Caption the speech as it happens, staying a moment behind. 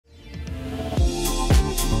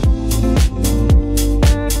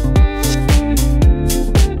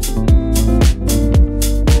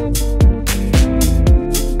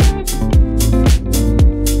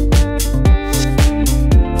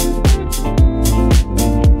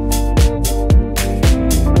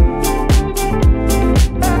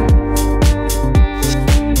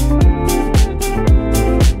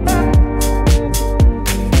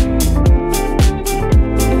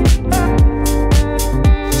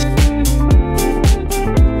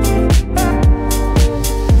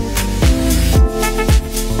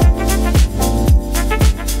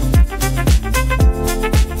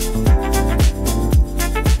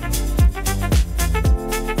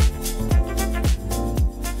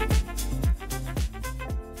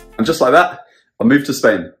And just like that, I moved to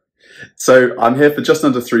Spain. So I'm here for just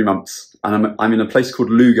under 3 months, and I'm in a place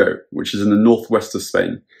called Lugo, which is in the northwest of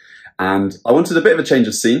Spain. And I wanted a bit of a change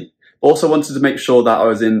of scene, but also wanted to make sure that I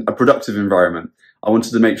was in a productive environment. I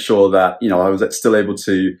wanted to make sure that, you know, I was still able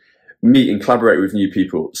to meet and collaborate with new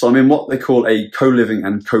people. So I'm in what they call a co-living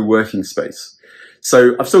and co-working space.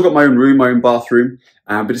 So I've still got my own room, my own bathroom,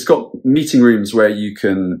 but it's got meeting rooms where you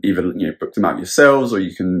can either, you know, book them out yourselves, or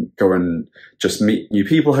you can go and just meet new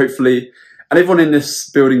people, hopefully. And everyone in this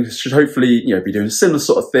building should hopefully, you know, be doing a similar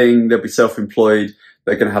sort of thing. They'll be self-employed.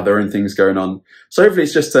 They're going to have their own things going on. So hopefully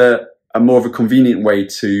it's just a more of a convenient way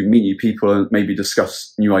to meet new people and maybe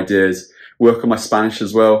discuss new ideas, work on my Spanish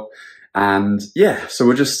as well. And yeah, so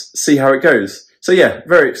we'll just see how it goes. So yeah,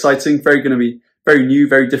 very exciting, going to be very new,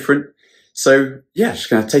 very different. So yeah, just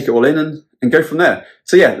going to take it all in and go from there.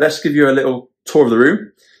 So yeah, let's give you a little tour of the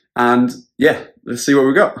room, and yeah, let's see what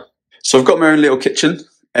we've got. So I've got my own little kitchen.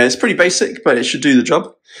 It's pretty basic, but it should do the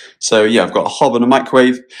job. So yeah, I've got a hob and a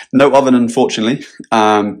microwave, no oven, unfortunately.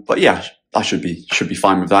 But yeah, I should be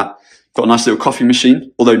fine with that. Got a nice little coffee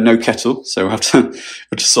machine, although no kettle, so we'll have to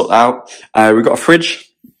sort that out. We've got a fridge.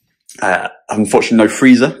 Unfortunately, no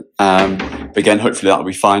freezer. But again, hopefully that'll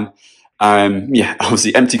be fine. Yeah,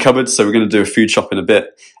 obviously empty cupboards. So we're going to do a food shop in a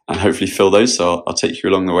bit and hopefully fill those. So I'll take you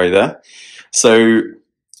along the way there. So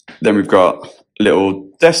then we've got a little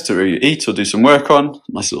desk to eat or do some work on,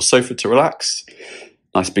 nice little sofa to relax,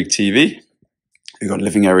 nice big TV. We've got a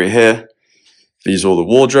living area here. These are all the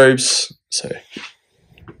wardrobes. So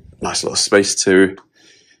nice little space to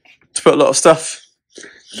put a lot of stuff.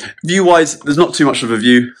 View-wise, there's not too much of a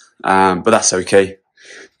view, but that's okay.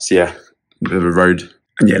 So yeah, a bit of a road.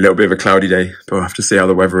 And yeah, a little bit of a cloudy day, but we'll have to see how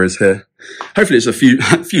the weather is here. Hopefully it's a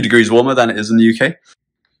few degrees warmer than it is in the UK.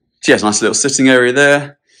 So yeah, it's a nice little sitting area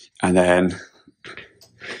there. And then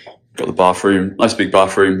got the bathroom, nice big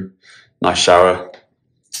bathroom, nice shower.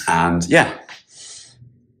 And yeah,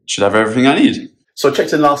 should have everything I need. So I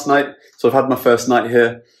checked in last night. So I've had my first night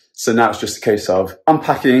here. So now it's just a case of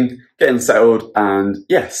unpacking, getting settled, and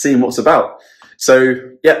yeah, seeing what's about. So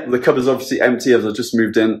yeah, the cupboard's obviously empty as I just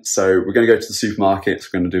moved in. So we're going to go to the supermarket.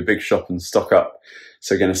 We're going to do a big shop and stock up.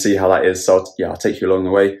 So we're going to see how that is. So yeah, I'll take you along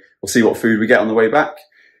the way. We'll see what food we get on the way back.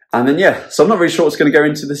 And then yeah, so I'm not really sure what's going to go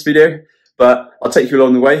into this video, but I'll take you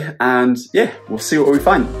along the way, and yeah, we'll see what we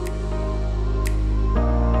find.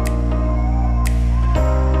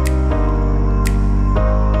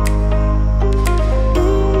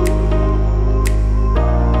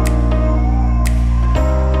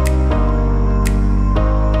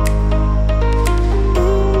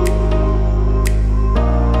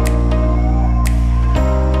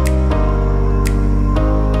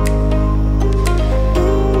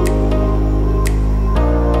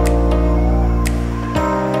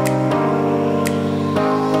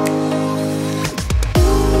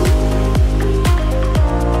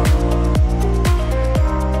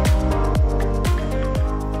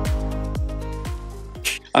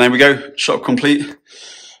 And there we go, shop complete.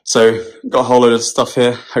 So got a whole load of stuff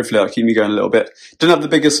here. Hopefully that'll keep me going a little bit. Didn't have the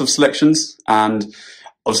biggest of selections, and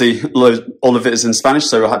obviously all of it is in Spanish,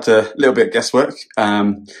 so I had to a little bit of guesswork, but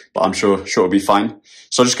I'm sure it'll be fine.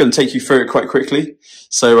 So I'm just going to take you through it quite quickly.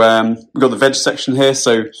 So we've got the veg section here.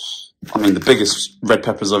 So I mean, the biggest red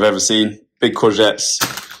peppers I've ever seen, big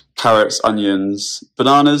courgettes, carrots, onions,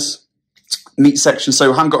 bananas. Meat section,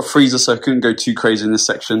 so I haven't got a freezer, so I couldn't go too crazy in this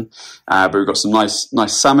section, but we've got some nice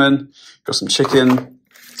salmon, got some chicken,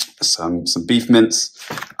 some beef mince,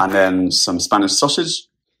 and then some Spanish sausage.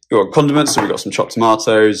 We've got condiments, so we've got some chopped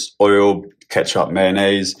tomatoes, oil, ketchup,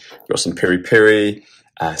 mayonnaise. We've got some piri-piri,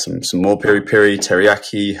 some more piri-piri,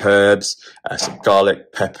 teriyaki, herbs, some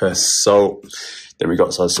garlic, pepper, salt. Then we've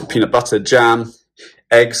got some peanut butter, jam,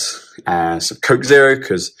 eggs, some Coke Zero,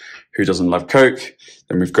 because who doesn't love Coke?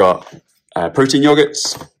 Then we've got protein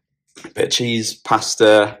yogurts, a bit of cheese,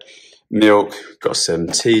 pasta, milk, got some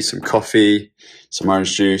tea, some coffee, some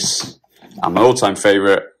orange juice, and my all-time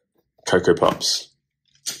favourite, Cocoa Pops.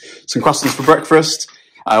 Some croissants for breakfast.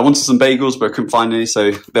 I wanted some bagels, but I couldn't find any,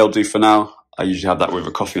 so they'll do for now. I usually have that with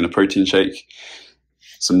a coffee and a protein shake.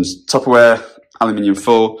 Some Tupperware, aluminium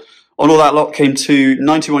foil. All that lot came to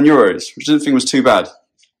 €91, which I didn't think was too bad.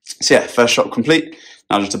 So yeah, first shop complete.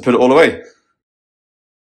 Now just to put it all away.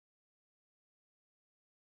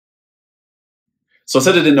 So I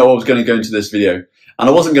said I didn't know I was going to go into this video, and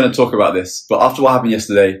I wasn't going to talk about this, but after what happened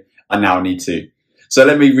yesterday, I now need to. So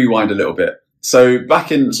let me rewind a little bit. So back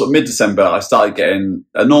in sort of mid-December, I started getting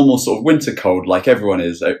a normal sort of winter cold, like everyone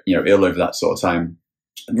is, you know, ill over that sort of time.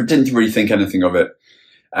 I didn't really think anything of it.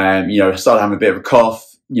 You know, I started having a bit of a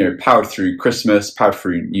cough, you know, powered through Christmas, powered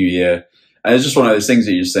through New Year. And it's just one of those things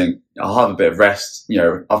that you just think, I'll have a bit of rest, you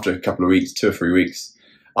know, after a couple of weeks, 2 or 3 weeks,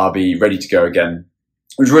 I'll be ready to go again.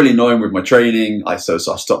 It was really annoying with my training. So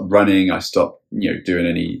I stopped running. I stopped, you know, doing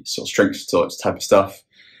any sort of strength type of stuff.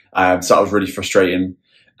 So that was really frustrating.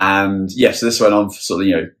 And yeah, so this went on for sort of,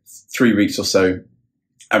 you know, 3 weeks or so.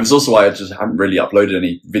 And it's also why I just haven't really uploaded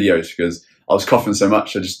any videos, because I was coughing so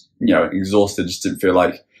much. I just, you know, exhausted, just didn't feel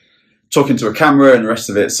like talking to a camera and the rest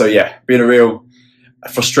of it. So yeah, been a real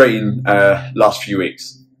frustrating last few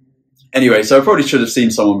weeks. Anyway, so I probably should have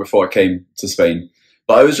seen someone before I came to Spain.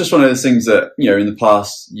 But it was just one of those things that, you know, in the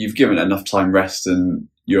past, you've given it enough time rest and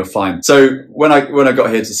you're fine. So when I got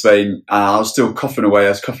here to Spain, I was still coughing away. I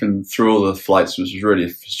was coughing through all the flights, which was really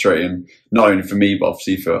frustrating, not only for me, but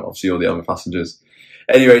obviously for all the other passengers.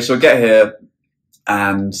 Anyway, so I get here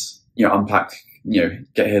and, you know, unpack, you know,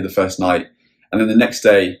 get here the first night. And then the next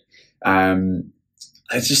day, I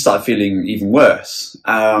just started feeling even worse.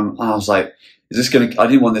 And I was like, I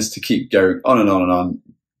didn't want this to keep going on and on and on.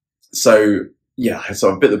 So yeah,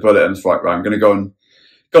 so I bit the bullet and was right, I'm going to go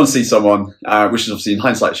and see someone, which is obviously in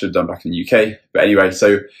hindsight should have done back in the UK. But anyway,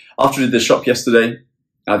 so after I did the shop yesterday,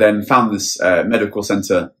 I then found this medical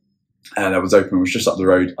centre that was open, was just up the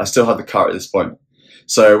road. I still had the car at this point.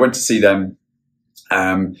 So I went to see them.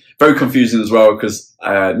 Very confusing as well, because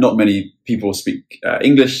not many people speak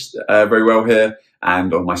English very well here,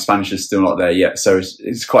 and my Spanish is still not there yet. So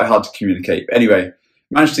it's quite hard to communicate. But anyway,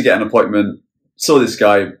 managed to get an appointment, saw this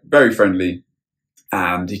guy, very friendly,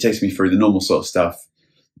 and he takes me through the normal sort of stuff.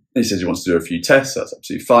 He says he wants to do a few tests. That's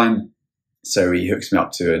absolutely fine. So he hooks me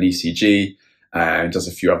up to an ECG and does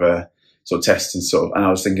a few other sort of tests and I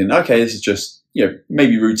was thinking, okay, this is just, you know,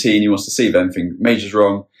 maybe routine. He wants to see if anything major's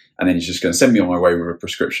wrong, and then he's just going to send me on my way with a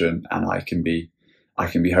prescription, and I can be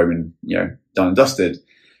home and, you know, done and dusted.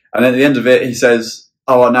 And then at the end of it, he says,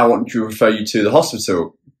 "Oh, I now want to refer you to the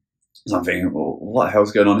hospital." So I'm thinking, well, what the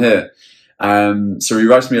hell's going on here? So he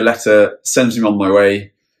writes me a letter, sends me on my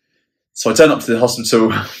way. So I turn up to the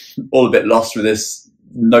hospital, all a bit lost with this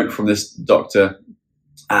note from this doctor,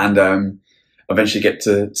 and eventually get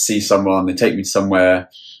to see someone. They take me somewhere,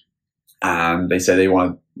 and they say they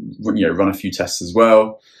want to, you know, run a few tests as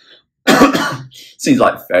well. Seems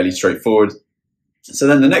like fairly straightforward. So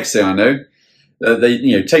then the next thing I know, they,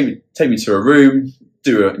 you know, take me to a room,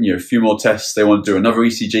 do a few more tests. They want to do another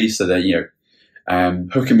ECG, so they, you know,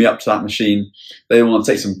 hooking me up to that machine. They want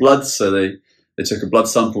to take some blood, so they took a blood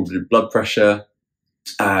sample to do blood pressure.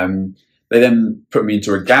 They then put me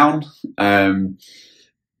into a gown,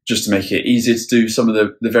 just to make it easier to do some of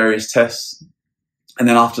the various tests. And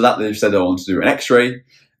then after that, they've said they want to do an X-ray,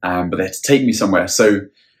 but they had to take me somewhere. So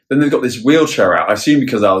then they've got this wheelchair out, I assume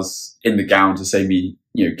because I was in the gown, to save me,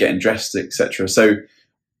 you know, getting dressed, etc. So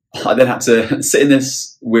I then had to sit in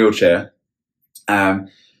this wheelchair. I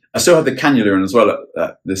still had the cannula in as well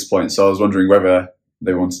at this point, so I was wondering whether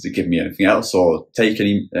they wanted to give me anything else or take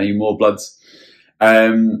any more bloods.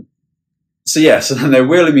 So yeah, so then they're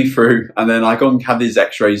wheeling me through, and then I go and have these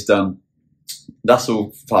X-rays done. That's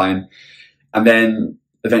all fine. And then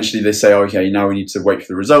eventually they say, okay, now we need to wait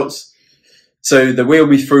for the results. So they wheel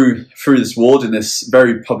me through this ward in this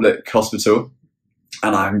very public hospital.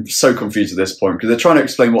 And I'm so confused at this point, because they're trying to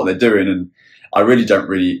explain what they're doing, and I really don't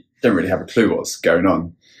really have a clue what's going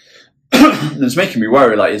on. And it's making me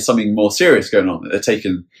worry, like, is something more serious going on, that they're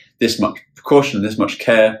taking this much precaution and this much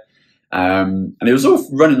care. And it was all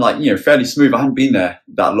running, like, you know, fairly smooth. I hadn't been there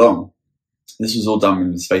that long. This was all done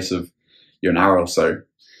in the space of, you know, an hour or so.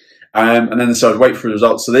 And then so I'd wait for the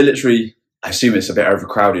results. So they literally, I assume it's a bit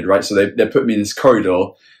overcrowded, right? So they put me in this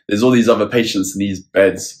corridor. There's all these other patients in these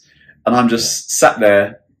beds, and I'm just sat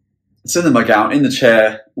there, sitting in my gown, in the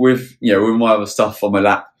chair with, you know, with my other stuff on my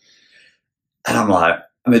lap. And I'm like,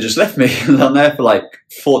 and they just left me. And I'm there for like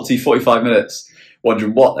 45 minutes,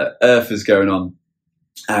 wondering what the earth is going on.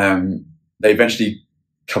 They eventually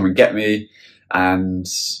come and get me, and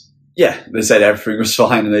yeah, they said everything was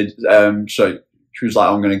fine. And they, so she was like,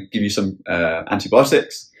 I'm going to give you some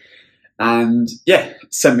antibiotics, and yeah,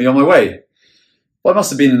 sent me on my way. Well, I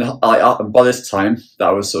must have been by this time, that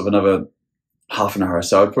was sort of another half an hour or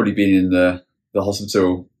so. I'd probably been in the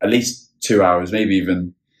hospital at least 2 hours, maybe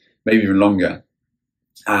even longer.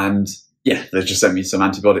 And yeah, they just sent me some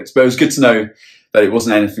antibiotics. But it was good to know that it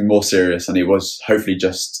wasn't anything more serious, and it was hopefully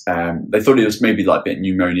just, they thought it was maybe like a bit of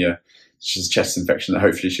pneumonia, which is a chest infection that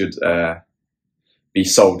hopefully should be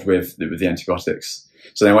solved with the antibiotics.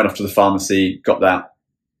 So then I went off to the pharmacy, got that.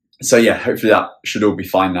 So yeah, hopefully that should all be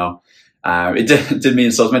fine now. It did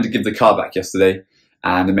mean, so I was meant to give the car back yesterday,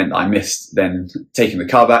 and it meant that I missed then taking the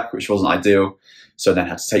car back, which wasn't ideal. So I then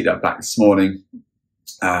had to take that back this morning,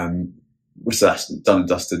 which that's done and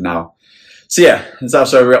dusted now. So yeah,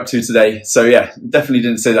 that's where we're up to today. So yeah, definitely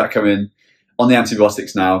didn't see that coming. On the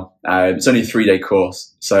antibiotics now. It's only a 3-day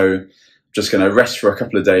course, so I'm just going to rest for a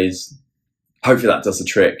couple of days. Hopefully that does the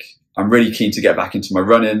trick. I'm really keen to get back into my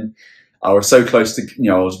running. I was so close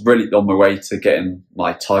to, I was really on my way to getting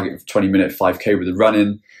my target of 20-minute 5K with the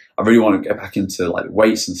running. I really want to get back into like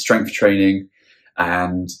weights and strength training.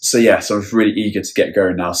 And so yeah, so I'm really eager to get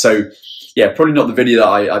going now. So yeah, probably not the video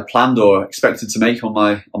that I planned or expected to make on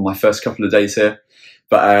my first couple of days here.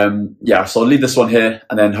 But yeah, so I'll leave this one here,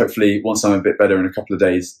 and then hopefully once I'm a bit better in a couple of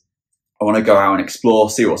days, I want to go out and explore,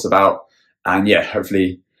 see what it's about, and yeah,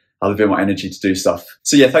 hopefully I'll have a bit more energy to do stuff.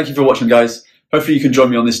 So yeah, thank you for watching, guys. Hopefully you can join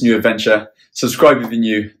me on this new adventure. Subscribe if you're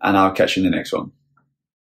new, and I'll catch you in the next one.